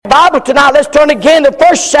Bible tonight, let's turn again to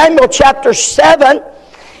 1 Samuel chapter 7.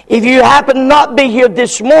 If you happen to not be here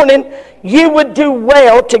this morning, you would do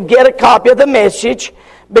well to get a copy of the message,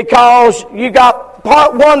 because you got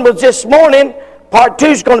part 1 was this morning, part 2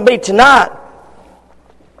 is going to be tonight.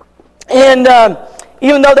 And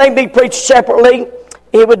even though they can be preached separately,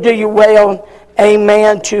 it would do you well,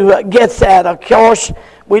 amen, to get that. Of course,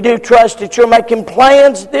 we do trust that you're making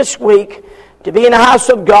plans this week to be in the house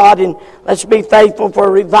of God, and let's be faithful for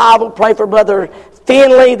a revival. Pray for Brother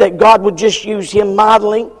Finley that God would just use him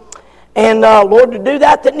mightily. And Lord, to do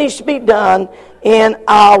that needs to be done in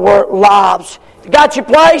our lives. If you got your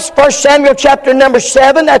place, 1 Samuel chapter number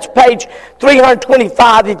 7, that's page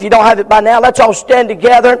 325 if you don't have it by now. Let's all stand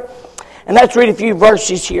together and let's read a few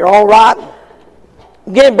verses here, all right?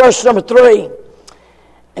 Again, verse number 3.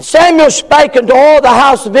 And Samuel spake unto all the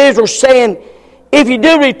house of Israel, saying, if you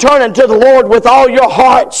do return unto the Lord with all your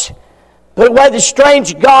hearts, put away the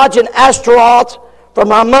strange gods and Ashtaroth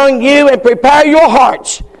from among you, and prepare your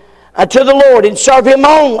hearts unto the Lord, and serve Him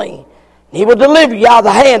only, and He will deliver you out of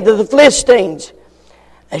the hand of the Philistines.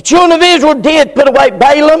 The children of Israel did put away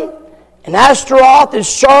Balaam and Ashtaroth, and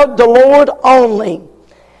served the Lord only.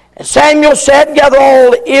 And Samuel said, gather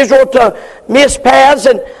all Israel to Mizpah,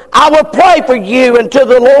 and I will pray for you unto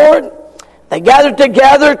the Lord. They gathered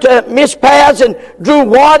together to Mizpah and drew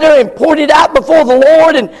water and poured it out before the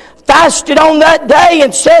Lord, and fasted on that day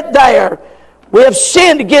and said there, we have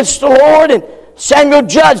sinned against the Lord. And Samuel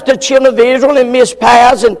judged the children of Israel in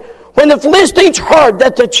Mizpah. And when the Philistines heard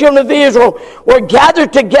that the children of Israel were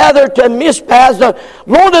gathered together to Mizpah, the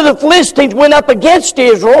Lord of the Philistines went up against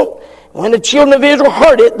Israel. When the children of Israel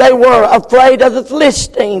heard it, they were afraid of the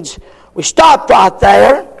Philistines. We stopped right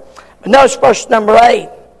there. But notice verse number 8.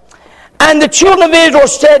 And the children of Israel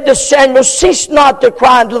said to Samuel, cease not to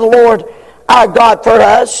cry unto the Lord our God for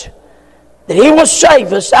us, that He will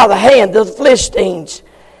save us out of the hand of the Philistines.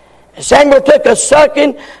 And Samuel took a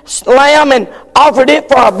sucking lamb and offered it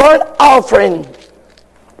for a burnt offering,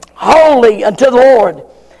 holy unto the Lord.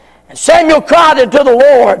 And Samuel cried unto the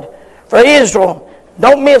Lord for Israel.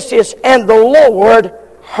 Don't miss this. And the Lord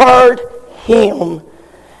heard him.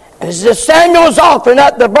 And as Samuel was offering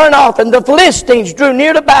up the burnt offering, the Philistines drew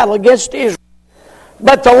near to battle against Israel.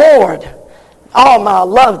 But the Lord, oh my, I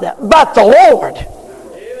love that. But the Lord,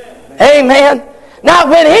 amen. Now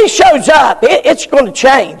when He shows up, it's going to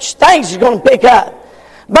change. Things are going to pick up.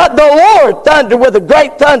 But the Lord thundered with a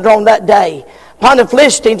great thunder on that day upon the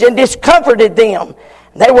Philistines, and discomforted them.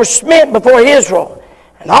 They were smitten before Israel.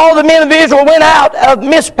 And all the men of Israel went out of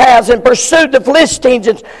Mizpah and pursued the Philistines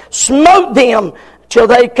and smote them till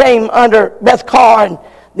they came under Bethkar. And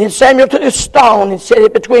then Samuel took a stone and set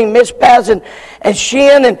it between Mizpah and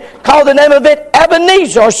Shin, and called the name of it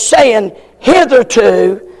Ebenezer, saying,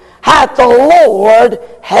 hitherto hath the Lord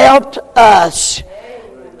helped us.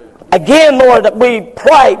 Again, Lord, we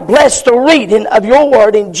pray, bless the reading of your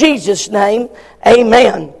word in Jesus' name.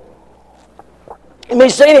 Amen. Let me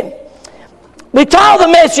see it. We titled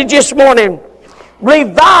the message this morning,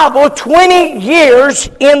 Revival 20 Years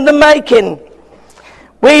in the Making.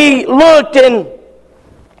 We looked in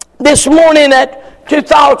this morning at two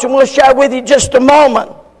thoughts, and we'll share with you just a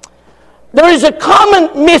moment. There is a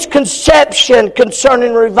common misconception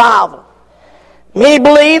concerning revival. Many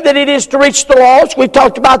believe that it is to reach the lost. We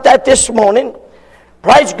talked about that this morning.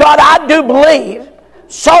 Praise God, I do believe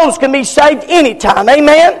souls can be saved anytime.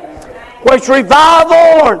 Amen? Whether it's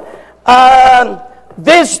revival or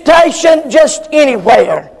visitation, just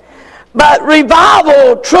anywhere. But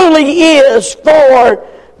revival truly is for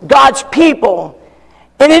God's people.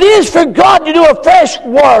 And it is for God to do a fresh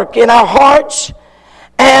work in our hearts,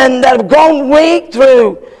 and that have gone weak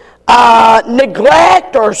through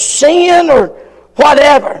neglect or sin or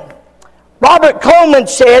whatever. Robert Coleman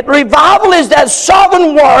said, revival is that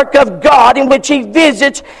sovereign work of God in which He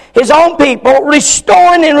visits His own people,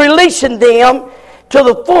 restoring and releasing them to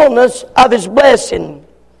the fullness of His blessing.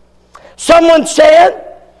 Someone said,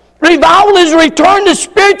 revival is a return to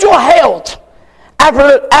spiritual health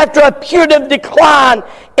after a period of decline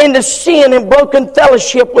into sin and broken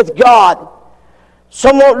fellowship with God.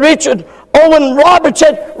 Someone, Richard Owen Roberts,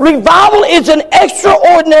 said, revival is an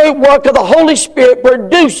extraordinary work of the Holy Spirit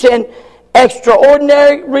producing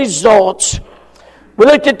extraordinary results. We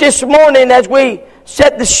looked at this morning as we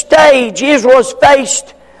set the stage. Israel has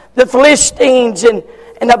faced the Philistines, and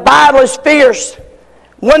the battle is fierce.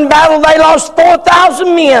 One battle they lost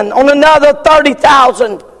 4,000 men, on another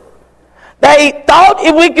 30,000. They thought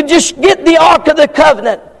if we could just get the Ark of the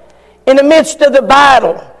Covenant in the midst of the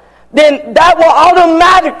battle, then that will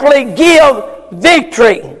automatically give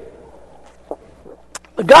victory.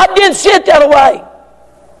 But God didn't sit that way.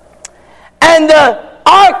 And the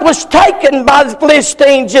ark was taken by the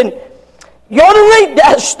Philistines. And you ought to read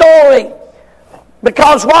that story.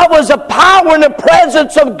 Because what was a power in the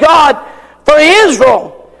presence of God for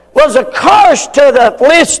Israel was a curse to the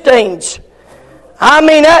Philistines. I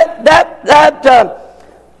mean,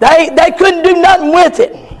 they couldn't do nothing with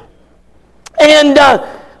it. And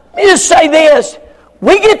let me just say this.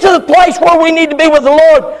 We get to the place where we need to be with the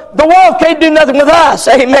Lord. The world can't do nothing with us.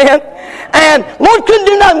 Amen. And Lord couldn't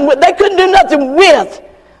do nothing. They couldn't do nothing with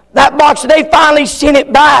that box. They finally sent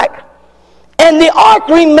it back. And the ark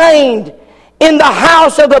remained in the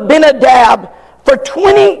house of Abinadab for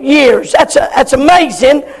 20 years. That's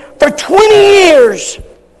amazing. For 20 years.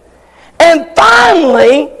 And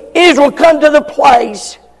finally, Israel come to the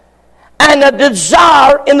place and a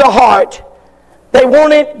desire in the heart. They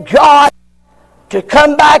wanted God to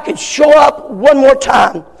come back and show up one more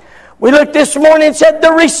time. We looked this morning and said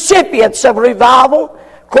the recipients of revival,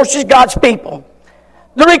 of course, is God's people.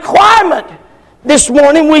 The requirement this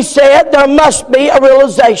morning, we said there must be a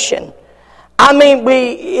realization. I mean,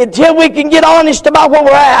 until we can get honest about where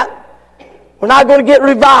we're at, we're not going to get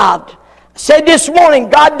revived. I said this morning,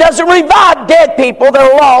 God doesn't revive dead people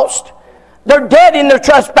that are lost. They're dead in their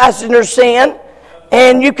trespasses and their sin.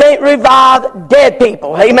 And you can't revive dead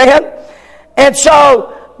people. Amen? And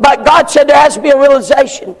so, but God said there has to be a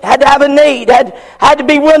realization. Had to have a need. Had to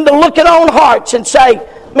be willing to look at our own hearts and say,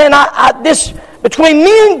 man, this between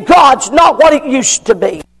me and God's not what it used to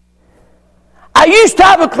be. I used to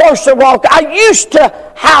have a closer walk. I used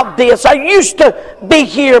to have this. I used to be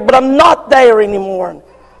here, but I'm not there anymore.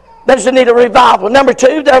 There's a need of revival. Number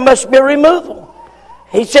two, there must be a removal.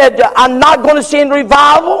 He said, I'm not going to send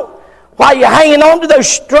revival while you're hanging on to those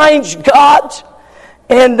strange gods.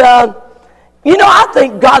 And, I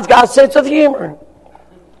think God's got a sense of humor.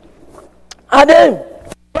 I do.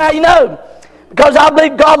 Well, you know, because I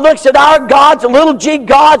believe God looks at our gods, the little g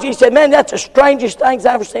gods. He said, man, that's the strangest things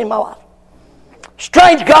I've ever seen in my life.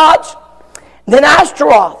 Strange gods. And then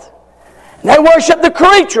Ashtaroth. And they worship the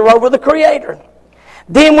creature over the Creator.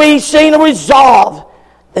 Then we've seen a resolve.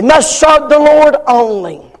 They must serve the Lord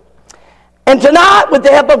only. And tonight, with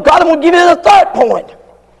the help of God, I'm going to give you the third point.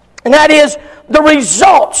 And that is the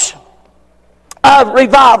results of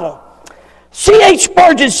revival. C.H.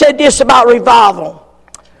 Spurgeon said this about revival.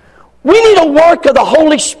 We need a work of the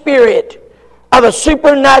Holy Spirit of a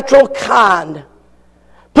supernatural kind,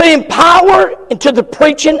 putting power into the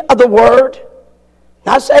preaching of the Word.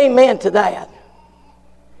 And I say amen to that.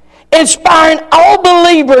 Inspiring all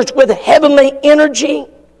believers with heavenly energy,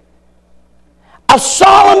 a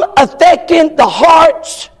solemn affecting the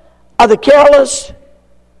hearts of the careless,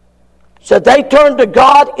 so they turn to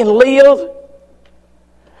God and live.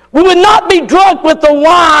 We would not be drunk with the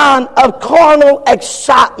wine of carnal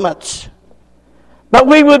excitements, but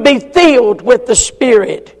we would be filled with the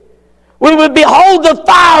Spirit. We would behold the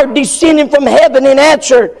fire descending from heaven in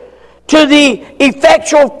answer to the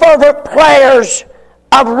effectual fervent prayers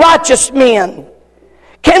of righteous men.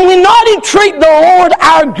 Can we not entreat the Lord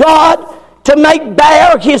our God to make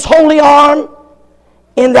bare His holy arm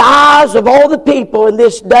in the eyes of all the people in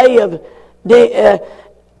this day of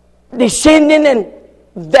descending and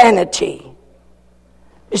vanity?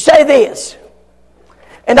 You say this,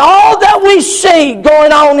 and all that we see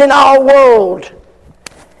going on in our world,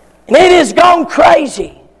 and it has gone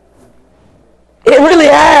crazy. It really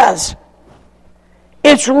has.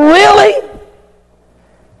 It's really,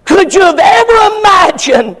 could you have ever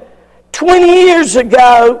imagined 20 years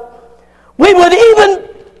ago we would even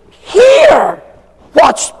hear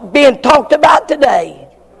what's being talked about today?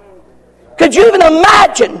 Could you even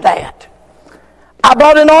imagine that? I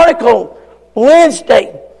brought an article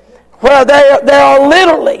Wednesday where they are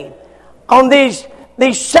literally on these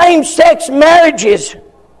same-sex marriages.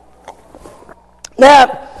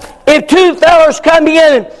 Now, if two fellas come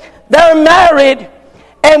in and they're married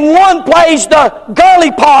and one plays the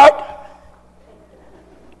girly part,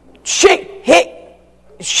 she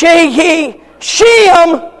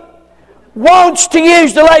wants to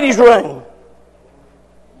use the ladies' room.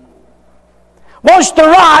 Wants the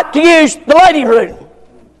right to use the ladies' room.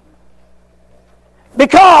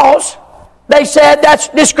 Because they said that's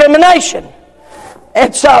discrimination.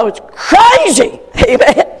 And so it's crazy.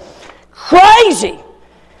 Amen. Crazy.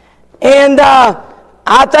 And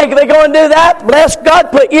I think if they're going to do that, bless God,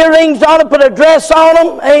 put earrings on them, put a dress on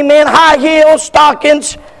them. Amen. High heels,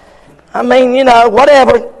 stockings. I mean,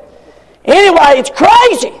 whatever. Anyway, it's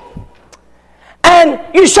crazy. And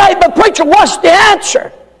you say, but preacher, what's the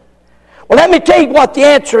answer? Well, let me tell you what the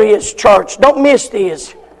answer is, church. Don't miss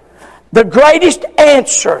this. The greatest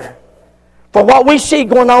answer for what we see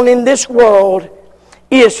going on in this world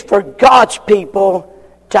is for God's people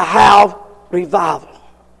to have revival.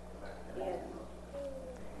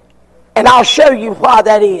 And I'll show you why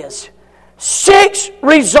that is. 6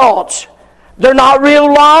 results. They're not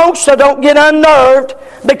real long, so don't get unnerved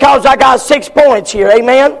because I got 6 points here.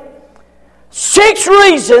 Amen? 6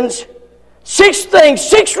 reasons, 6 things,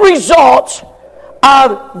 6 results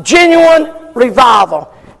of genuine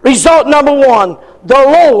revival. Result number 1, the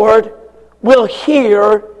Lord will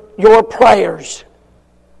hear your prayers.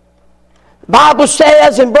 The Bible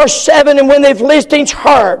says in verse 7, and when the Philistines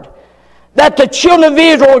heard that the children of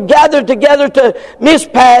Israel were gathered together to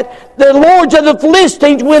Mizpah, the lords of the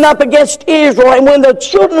Philistines went up against Israel. And when the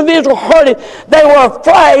children of Israel heard it, they were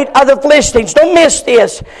afraid of the Philistines. Don't miss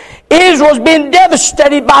this. Israel's been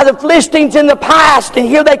devastated by the Philistines in the past, and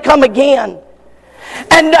here they come again.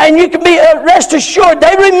 And you can be rest assured,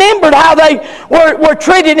 they remembered how they were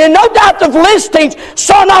treated. And no doubt the Philistines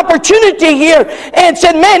saw an opportunity here and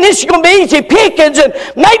said, man, this is going to be easy pickings. And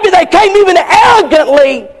maybe they came even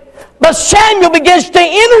arrogantly. But Samuel begins to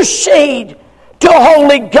intercede to a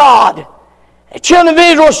holy God. The children of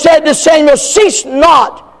Israel said to Samuel, cease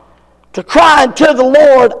not to cry unto the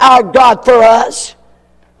Lord our God for us.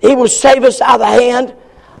 He will save us out of the hand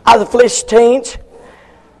of the Philistines.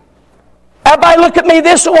 Everybody look at me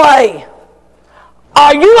this way.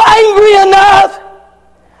 Are you angry enough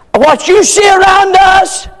at what you see around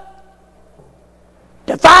us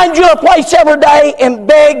to find you a place every day and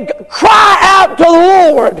beg, cry out to the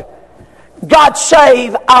Lord, God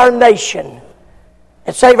save our nation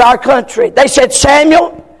and save our country? They said,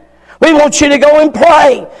 Samuel, we want you to go and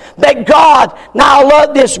pray that God, now I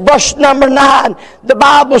love this, verse number 9, the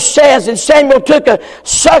Bible says, and Samuel took a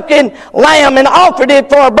sucking lamb and offered it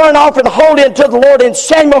for a burnt offering holy unto the Lord, and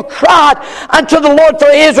Samuel cried unto the Lord for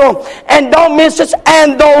Israel, and don't miss this,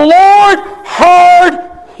 and the Lord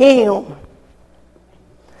heard him.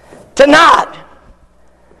 Tonight,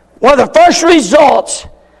 one of the first results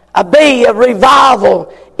of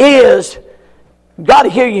revival is God to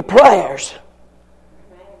hear your prayers.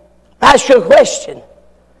 Ask you a question.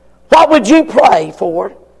 What would you pray for?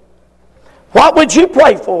 What would you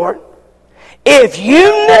pray for if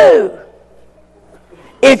you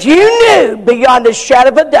knew beyond a shadow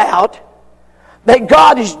of a doubt that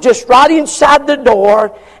God is just right inside the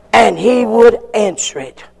door and He would answer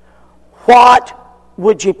it? What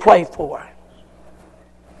would you pray for?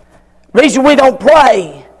 The reason we don't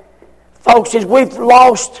pray, folks, is we've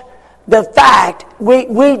lost the fact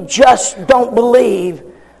we just don't believe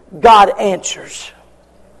God answers.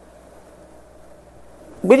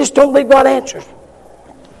 We just don't believe God answers.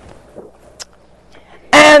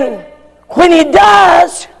 And when He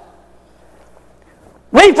does,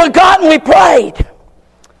 we've forgotten we prayed.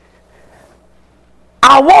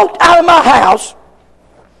 I walked out of my house.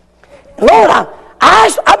 Lord,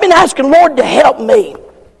 I've been asking Lord to help me.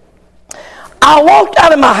 I walked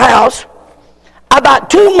out of my house about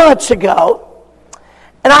 2 months ago,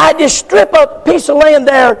 and I had this strip of piece of land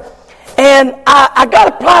there, and I got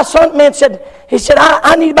a price on it. Man he said,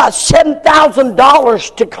 I need about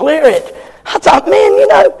 $7,000 to clear it. I thought,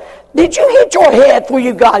 man, did you hit your head before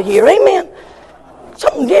you got here? Amen.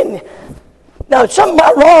 Something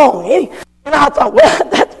went wrong. And I thought, well,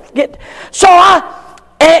 that's good. So I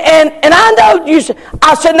know you said,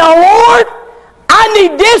 I said, now Lord, I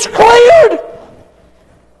need this cleared.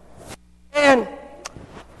 And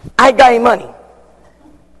I ain't got any money.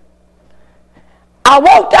 I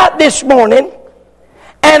walked out this morning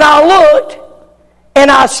and I looked and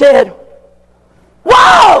I said,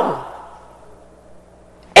 wow,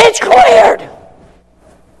 it's cleared.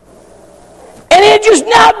 And it just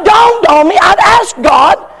now dawned on me, I'd asked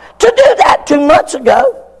God to do that 2 months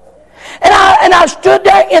ago. And I stood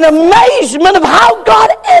there in amazement of how God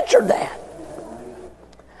answered that.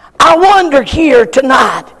 I wonder here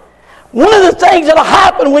tonight, one of the things that will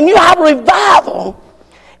happen when you have revival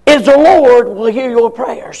is the Lord will hear your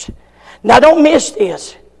prayers. Now don't miss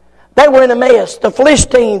this. They were in a mess. The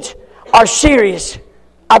Philistines are serious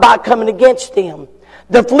about coming against them.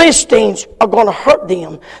 The Philistines are going to hurt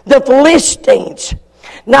them. The Philistines.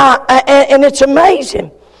 Now, and it's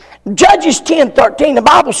amazing. Judges 10:13, the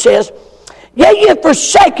Bible says, yea, ye have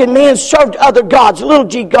forsaken me and served other gods, little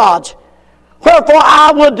g gods. Wherefore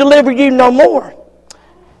I will deliver you no more.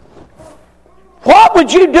 What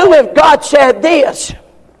would you do if God said this?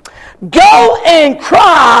 Go and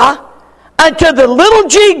cry unto the little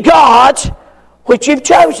g gods which you've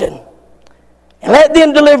chosen, and let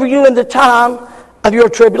them deliver you in the time of your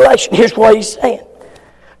tribulation. Here's what He's saying.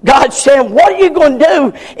 God's saying, what are you going to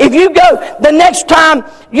do if you go the next time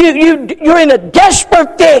you're in a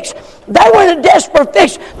desperate fix? They were in a desperate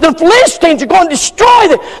fix. The Philistines are going to destroy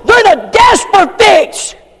them. They're in a desperate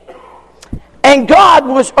fix. And God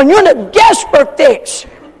was, and you're in a desperate fix.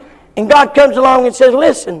 And God comes along and says,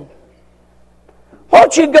 listen, why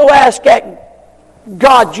don't you go ask that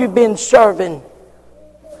God you've been serving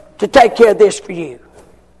to take care of this for you?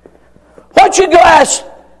 Why don't you go ask,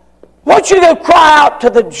 why don't you go cry out to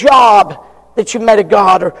the job that you made a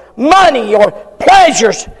God, or money, or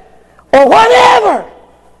pleasures, or whatever?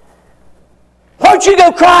 Why don't you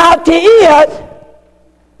go cry out to it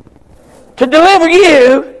to deliver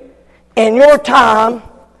you in your time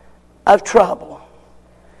of trouble?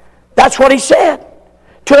 That's what he said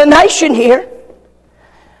to a nation here.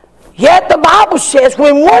 Yet the Bible says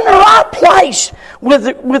when we're in the right place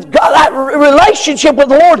with God, that relationship with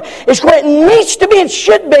the Lord is where it needs to be and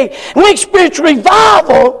should be. And we experience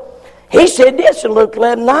revival. He said this in Luke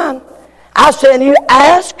 11:9. I say unto you,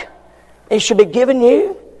 ask, and it shall be given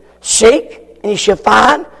you. Seek, and you shall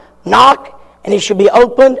find. Knock, and it shall be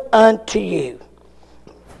opened unto you.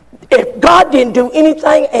 If God didn't do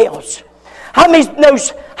anything else, how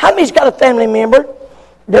many's got a family member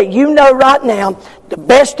that you know right now, the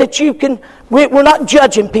best that you can, we're not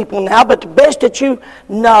judging people now, but the best that you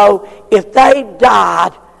know, if they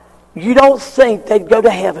died, you don't think they'd go to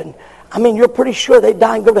heaven. I mean, you're pretty sure they'd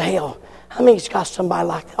die and go to hell. How many's got somebody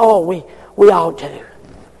like that? Oh, we all do.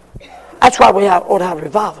 That's why we ought to have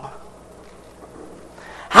revival.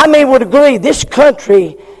 How many would agree this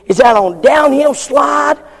country is out on downhill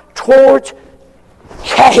slide towards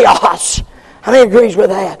chaos? How many agrees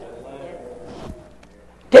with that?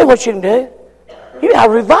 Tell you what you can do. You have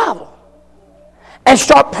revival. And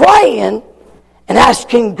start praying and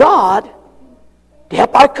asking God to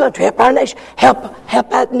help our country, help our nation, help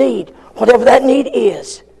that need, whatever that need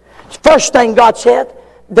is. First thing God said,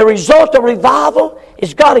 the result of revival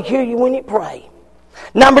is God will hear you when you pray.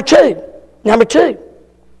 Number two, the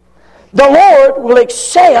Lord will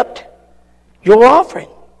accept your offering.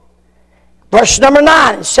 Verse number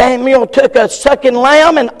 9, Samuel took a sucking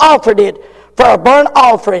lamb and offered it for a burnt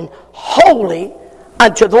offering, holy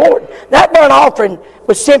unto the Lord. That burnt offering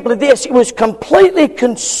was simply this. It was completely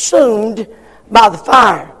consumed by the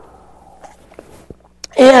fire.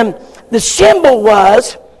 And the symbol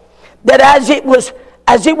was that as it was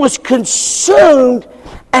consumed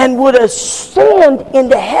and would ascend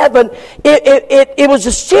into heaven, it was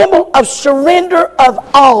a symbol of surrender of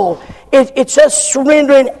all. It's a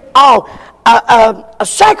surrendering all. A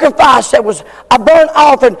sacrifice that was a burnt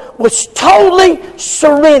offering was totally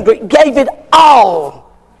surrendered. It gave it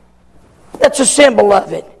all. That's a symbol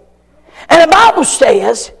of it. And the Bible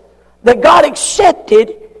says that God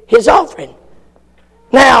accepted his offering.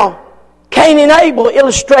 Now, Cain and Abel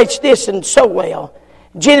illustrates this in so well.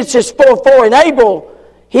 Genesis 4:4, and Abel,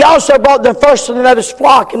 he also brought the first of another's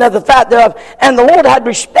flock and of the fat thereof. And the Lord had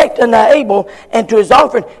respect unto Abel and to his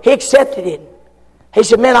offering. He accepted it. He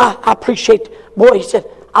said, man, I appreciate, boy, he said,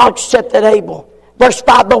 I'll accept that Abel. Verse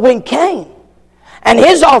 5, but when Cain and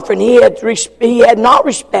his offering, he had not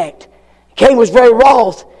respect. Cain was very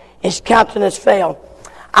wroth, his countenance fell.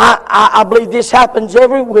 I believe this happens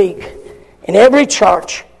every week in every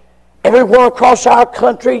church, everywhere across our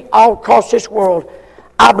country, all across this world.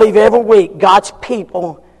 I believe every week God's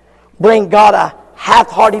people bring God a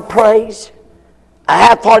half-hearted praise, a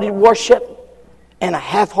half-hearted worship, and a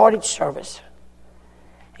half-hearted service.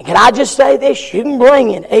 And can I just say this? You can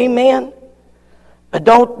bring it, amen. But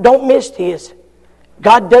don't miss this.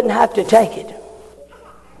 God doesn't have to take it.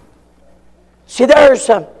 See, there's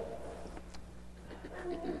something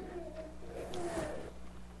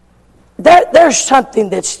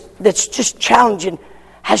that's just challenging,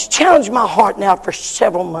 has challenged my heart now for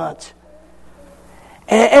several months.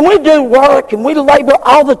 And we do work and we labor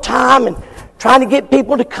all the time and trying to get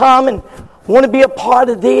people to come and want to be a part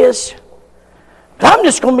of this. But I'm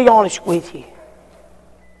just going to be honest with you.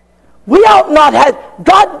 We ought not have,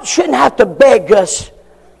 God shouldn't have to beg us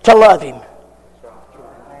to love him.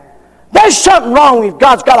 There's something wrong if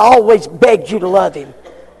God's got to always beg you to love him.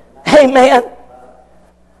 Amen.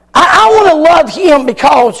 I want to love him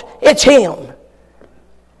because it's him.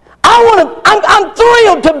 I'm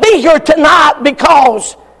thrilled to be here tonight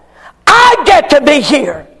because I get to be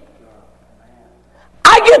here.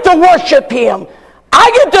 I get to worship him. I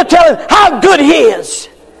get to tell him how good he is,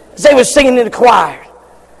 as they were singing in the choir.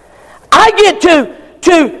 I get to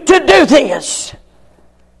do this.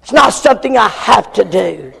 It's not something I have to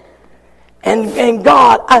do. And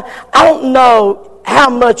God, I don't know how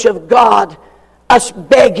much of God, us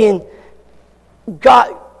begging,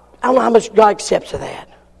 God, I don't know how much God accepts of that.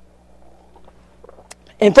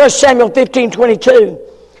 In 1 Samuel 15:22,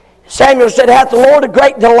 it Samuel said, hath the Lord a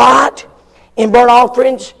great delight in burnt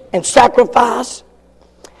offerings and sacrifice,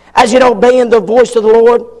 as in obeying the voice of the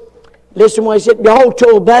Lord? Listen what he said. Behold, to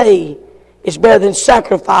obey is better than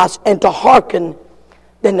sacrifice, and to hearken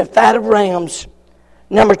than the fat of rams.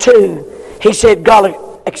 Number 2, he said, God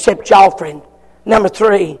will accept your offering. Number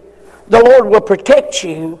 3, the Lord will protect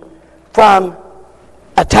you from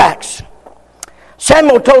attacks.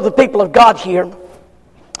 Samuel told the people of God here,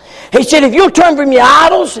 he said, if you'll turn from your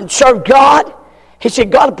idols and serve God, he said,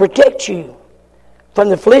 God will protect you from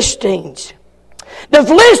the Philistines. The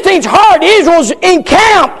Philistines heard Israel's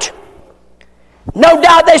encamped. No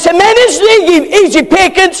doubt they said, man, this is easy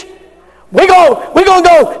pickings. We're going to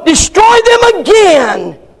go destroy them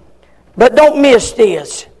again. But don't miss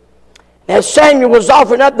this. As Samuel was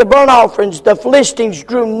offering up the burnt offerings, the Philistines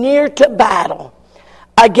drew near to battle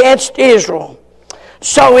against Israel.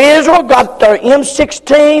 So Israel got their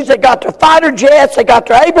M16s, they got their fighter jets, they got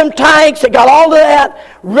their Abrams tanks, they got all of that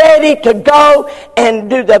ready to go and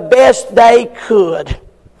do the best they could.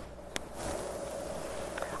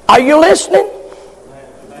 Are you listening?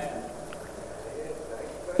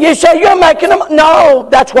 You say you're making them. No,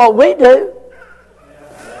 that's what we do.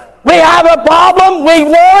 We have a problem, we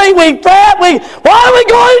worry, we fret, what are we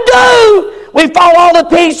going to do? We fall all to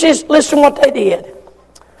pieces. Listen what they did.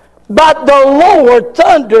 But the Lord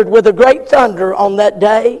thundered with a great thunder on that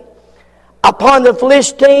day upon the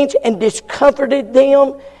Philistines and discomforted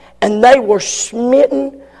them, and they were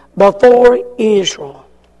smitten before Israel.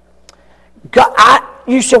 God,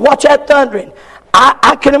 you said, what's that thundering?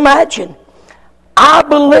 I can imagine. I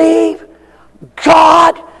believe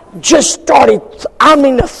God just started. How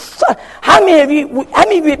many of you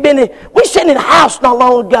been in? We sat in a house not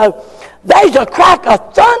long ago. There's a crack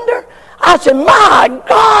of thunder. I said, my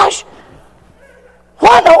gosh,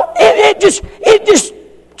 what? It just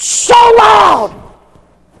so loud.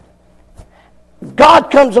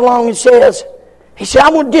 God comes along and says, he said,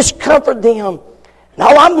 I'm going to discomfort them. And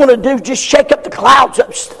all I'm going to do is just shake up the clouds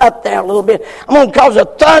up there a little bit. I'm going to cause a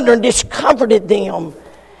thunder and discomforted them.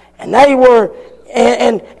 And they were,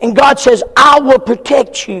 and God says, I will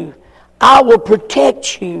protect you. I will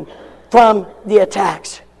protect you from the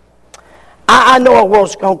attacks. I know our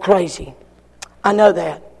world's gone crazy. I know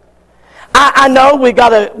that. I know we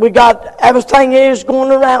got everything is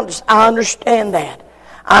going around us. I understand that.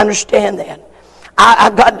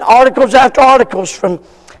 I've got articles after articles from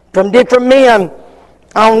different men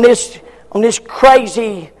on this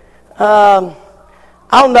crazy. I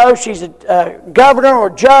don't know. She's a governor or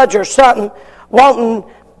judge or something, wanting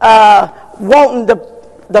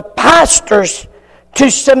the pastors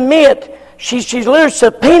to submit. She's literally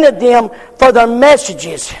subpoenaed them for their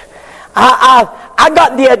messages. I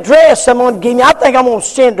got the address I'm going to give you. I think I'm going to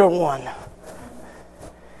send her one.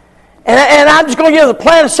 And I'm just going to give her the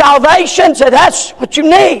plan of salvation. So that's what you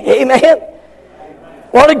need. Amen.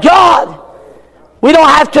 Word of God. We don't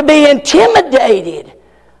have to be intimidated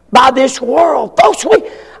by this world. Folks,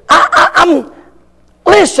 I'm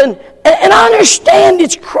listen, and I understand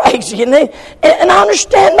it's crazy, and I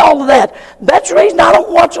understand all of that. That's the reason I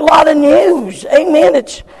don't watch a lot of news. Amen.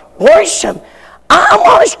 It's worrisome. I'm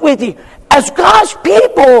honest with you. As God's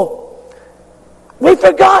people, we've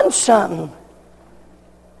forgotten something.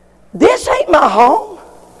 This ain't my home.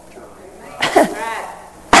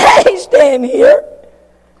 I ain't staying here.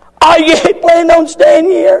 Are you planning on staying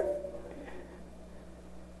here?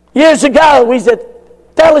 Years ago, we was at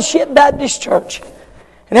Fellowship Baptist Church.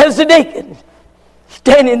 And there's the deacon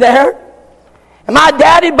standing there. And my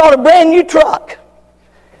daddy bought a brand new truck.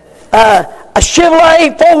 A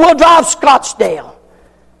Chevrolet 4-wheel drive Scottsdale.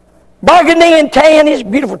 Burgundy and tan, his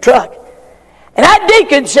beautiful truck. And that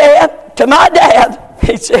deacon said to my dad,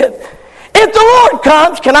 he said, if the Lord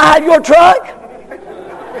comes, can I have your truck?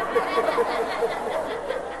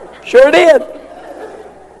 Sure did.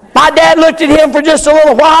 My dad looked at him for just a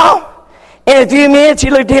little while. In a few minutes, he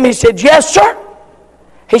looked at him and he said, yes, sir.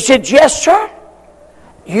 He said, yes, sir,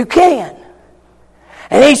 you can.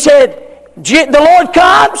 And he said, the Lord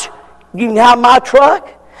comes, you can have my truck.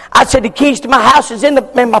 I said, the keys to my house is in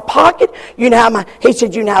my pocket. You can have he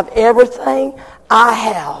said, you can have everything I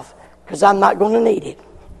have because I'm not going to need it.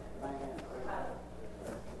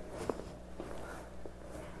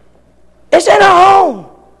 It's in our home.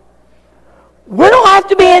 We don't have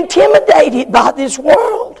to be intimidated by this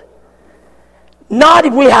world. Not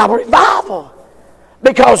if we have a revival.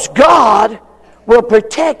 Because God will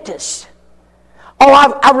protect us. Oh,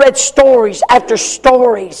 I've read stories after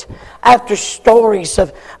stories after stories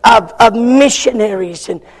of missionaries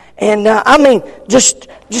And I mean, just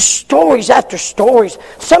stories after stories.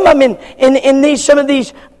 Some of them in some of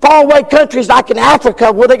these faraway countries, like in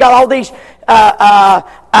Africa, where they got all these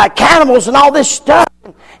cannibals and all this stuff,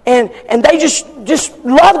 and they just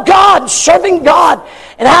love God, serving God,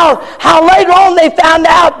 and how later on they found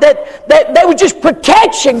out that they were just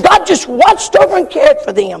protection. God just watched over and cared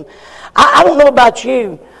for them. I don't know about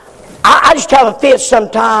you. I just have a fit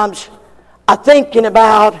sometimes of thinking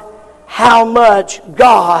about how much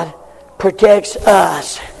God protects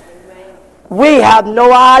us. We have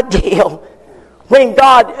no idea. When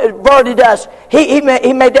God averted us, He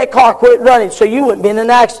made that car quit running so you wouldn't be in an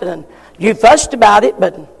accident. You fussed about it,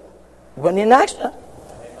 but you wasn't in an accident.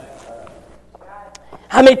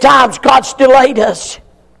 How many times God still ate us?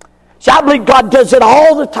 See, I believe God does it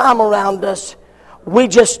all the time around us. We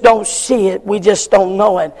just don't see it. We just don't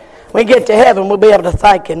know it. When we get to heaven, we'll be able to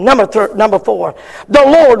thank Him. Number 4, the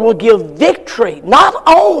Lord will give victory. Not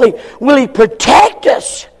only will He protect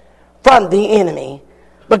us from the enemy,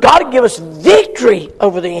 but God will give us victory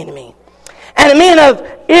over the enemy. And the men of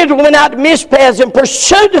Israel went out to Mizpah and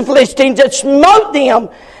pursued the Philistines and smote them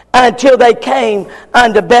until they came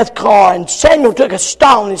unto Beth-kar. And Samuel took a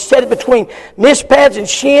stone and set it between Mizpah and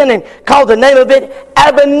Shin and called the name of it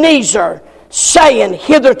Ebenezer, saying,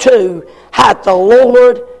 hitherto hath the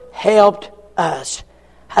Lord helped us.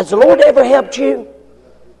 Has the Lord ever helped you?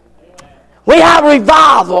 We have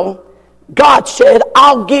revival. God said,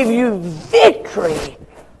 I'll give you victory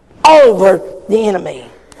over the enemy.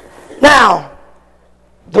 Now,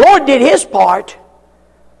 the Lord did His part,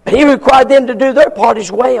 but He required them to do their part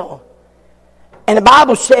as well. And the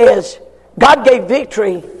Bible says God gave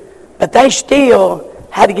victory, but they still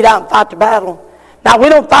had to get out and fight the battle. Now, we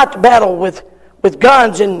don't fight the battle with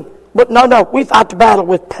guns and... But no, we fight the battle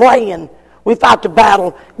with praying. We fight the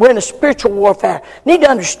battle. We're in a spiritual warfare. Need to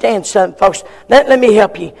understand something, folks. Let me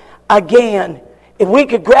help you. Again, if we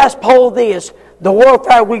could grasp hold of this, the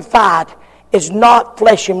warfare we fight is not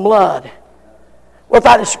flesh and blood. We're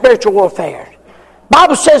fighting spiritual warfare.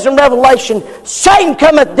 Bible says in Revelation, Satan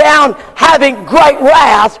cometh down having great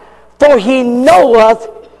wrath, for he knoweth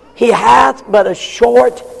he hath but a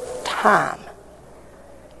short time.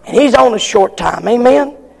 And he's on a short time.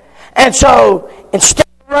 Amen? And so, instead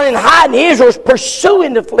of running and hiding, Israel's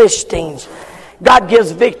pursuing the Philistines. God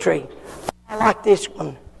gives victory. I like this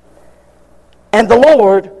one. And the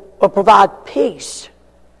Lord will provide peace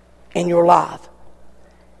in your life.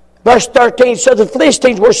 Verse 13, so the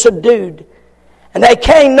Philistines were subdued, and they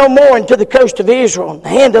came no more into the coast of Israel. The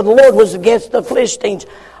hand of the Lord was against the Philistines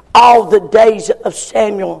all the days of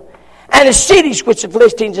Samuel. And the cities which the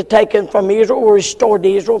Philistines had taken from Israel were restored to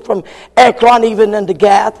Israel, from Ekron even unto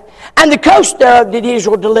Gath. And the coast thereof did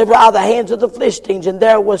Israel deliver out of the hands of the Philistines, and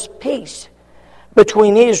there was peace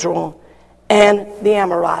between Israel and the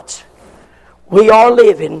Amorites. We are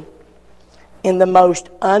living in the most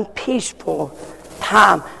unpeaceful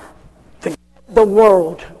time. Forget the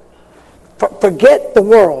world. Forget the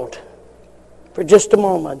world for just a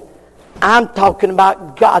moment. I'm talking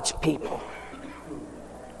about God's people.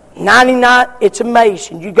 99, it's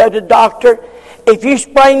amazing. You go to the doctor, if you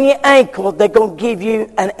sprain your ankle, they're going to give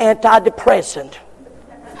you an antidepressant.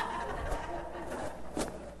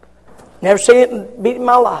 Never seen it beat in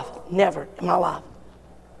my life. Never in my life.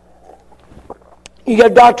 You go to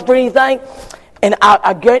the doctor for anything, and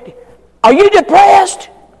I get, are you depressed?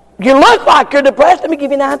 You look like you're depressed. Let me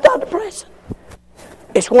give you an antidepressant.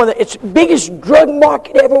 It's it's the biggest drug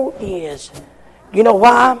market ever is. You know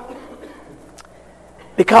why?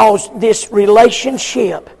 Because this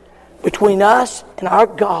relationship between us and our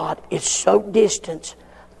God is so distant,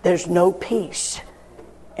 there's no peace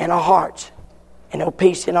in our hearts and no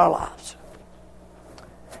peace in our lives.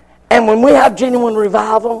 And when we have genuine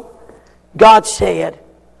revival, God said,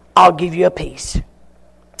 I'll give you a peace.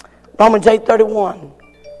 Romans 8:31.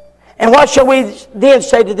 And what shall we then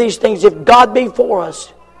say to these things? If God be for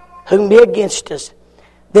us, who can be against us?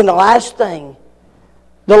 Then the last thing,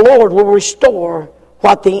 the Lord will restore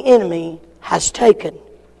what the enemy has taken.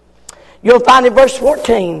 You'll find in verse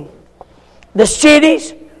 14, the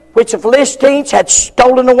cities which the Philistines had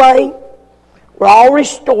stolen away were all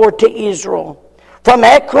restored to Israel. From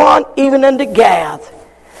Ekron even unto Gath,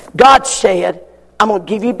 God said, I'm going to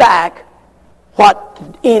give you back what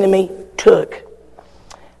the enemy took.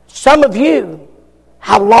 Some of you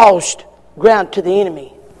have lost ground to the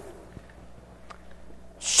enemy.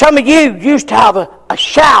 Some of you used to have a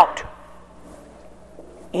shout.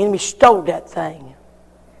 The enemy stole that thing.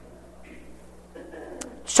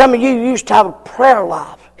 Some of you used to have a prayer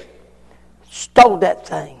life. Stole that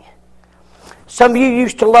thing. Some of you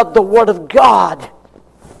used to love the Word of God.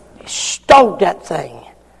 Stole that thing.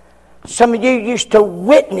 Some of you used to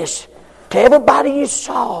witness to everybody you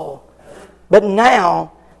saw. But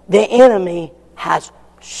now the enemy has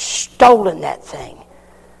stolen that thing.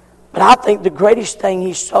 But I think the greatest thing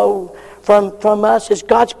he stole from us as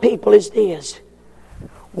God's people is this.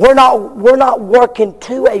 We're not working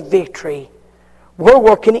to a victory. We're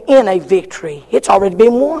working in a victory. It's already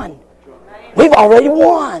been won. We've already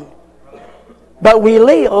won. But we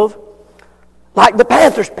live like the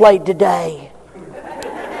Panthers played today.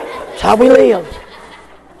 That's how we live.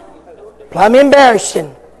 Plumb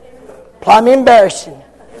embarrassing. Plumb embarrassing.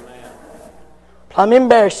 Plumb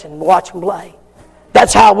embarrassing. Watch them play.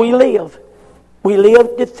 That's how we live. We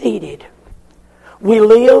live defeated. We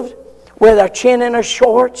live with our chin in our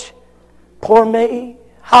shorts. Poor me.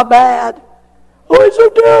 How bad. Oh, it's so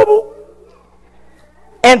terrible.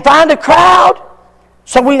 And find a crowd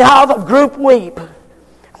so we have a group weep.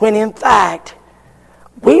 When in fact,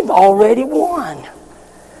 we've already won.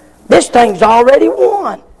 This thing's already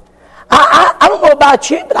won. I don't know about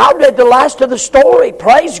you, but I read the last of the story.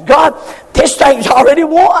 Praise God. This thing's already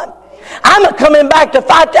won. I'm not coming back to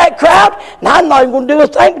fight that crowd, and I'm not even going to do a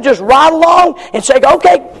thing but just ride along and say,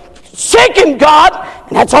 okay, seek Him, God.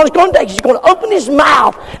 And that's all He's going to do. He's going to open His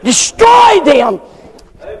mouth, destroy them.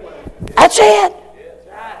 That's it.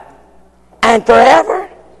 And forever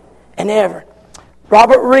and ever.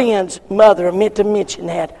 Robert Wren's mother, I meant to mention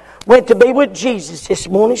that, went to be with Jesus this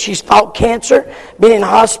morning. She's fought cancer, been in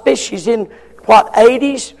hospice. She's in,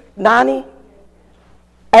 80s, 90?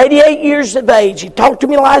 88 years of age. He talked to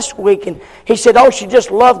me last week, and he said, she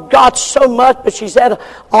just loved God so much, but she's had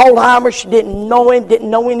Alzheimer's. She didn't know Him, didn't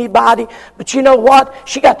know anybody. But you know what?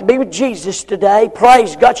 She got to be with Jesus today.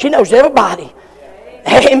 Praise God. She knows everybody.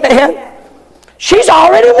 Amen. She's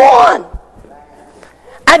already won.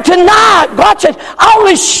 And tonight, God said, I'll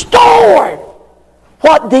restore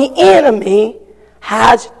what the enemy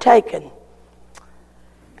has taken.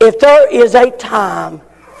 If there is a time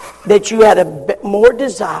that you had a bit more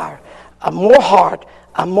desire, a more heart,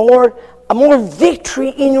 a more victory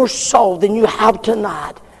in your soul than you have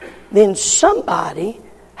tonight, then somebody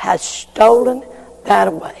has stolen that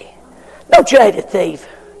away. Don't you hate a thief?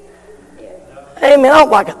 Amen. I don't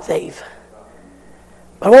like a thief.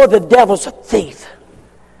 But the devil's a thief.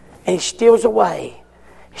 And he steals away.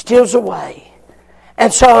 He steals away.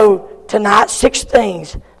 And so tonight, 6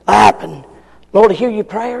 things happen. Lord, I hear your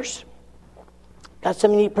prayers. Got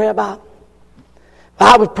something you need to pray about?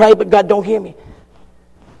 I would pray, but God don't hear me.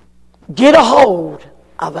 Get a hold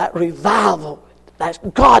of that revival.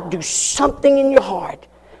 Let God do something in your heart.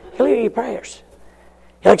 He'll hear your prayers.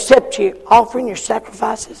 He'll accept your offering, your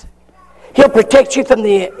sacrifices. He'll protect you from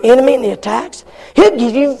the enemy and the attacks. He'll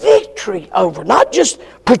give you victory over. Not just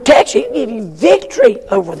protection, He'll give you victory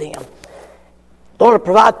over them. Lord will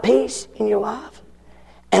provide peace in your life.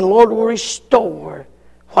 And Lord will restore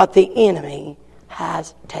what the enemy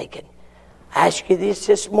has taken. I ask you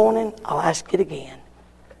this morning, I'll ask it again.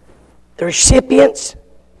 The recipients,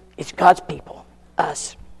 it's God's people,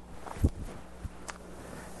 us.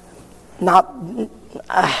 I'm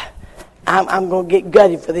going to get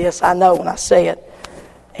gutted for this, I know when I say it.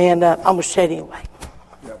 And I'm going to say it anyway.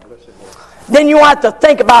 Then you have to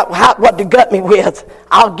think about what to gut me with.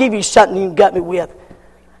 I'll give you something you can gut me with.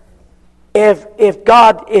 If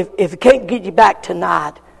God it can't get you back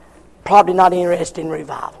tonight, probably not interested in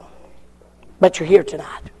revival. But you're here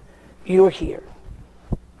tonight. You're here.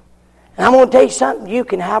 And I'm going to tell you something. You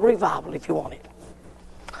can have revival if you want it.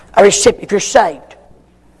 A recipient, if you're saved.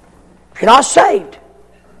 If you're not saved,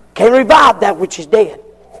 can't revive that which is dead.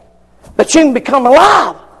 But you can become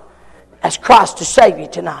alive. As Christ to save you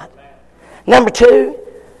tonight. Number 2,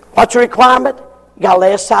 what's the requirement? You got to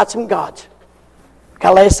lay aside some gods. You got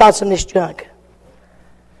to lay aside some of this junk.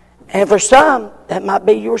 And for some, that might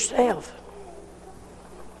be yourself.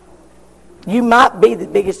 You might be the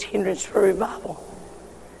biggest hindrance for revival.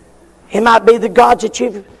 It might be the gods that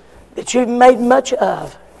you've made much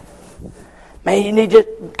of. Man, you need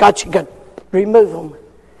to, God should go remove them.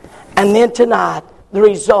 And then tonight, the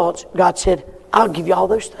results, God said, I'll give you all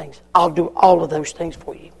those things. I'll do all of those things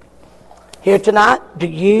for you. Here tonight, do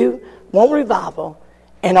you want revival?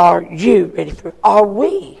 And are we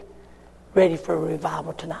ready for a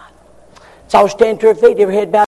revival tonight? So I'll stand to our feet, every head bowed.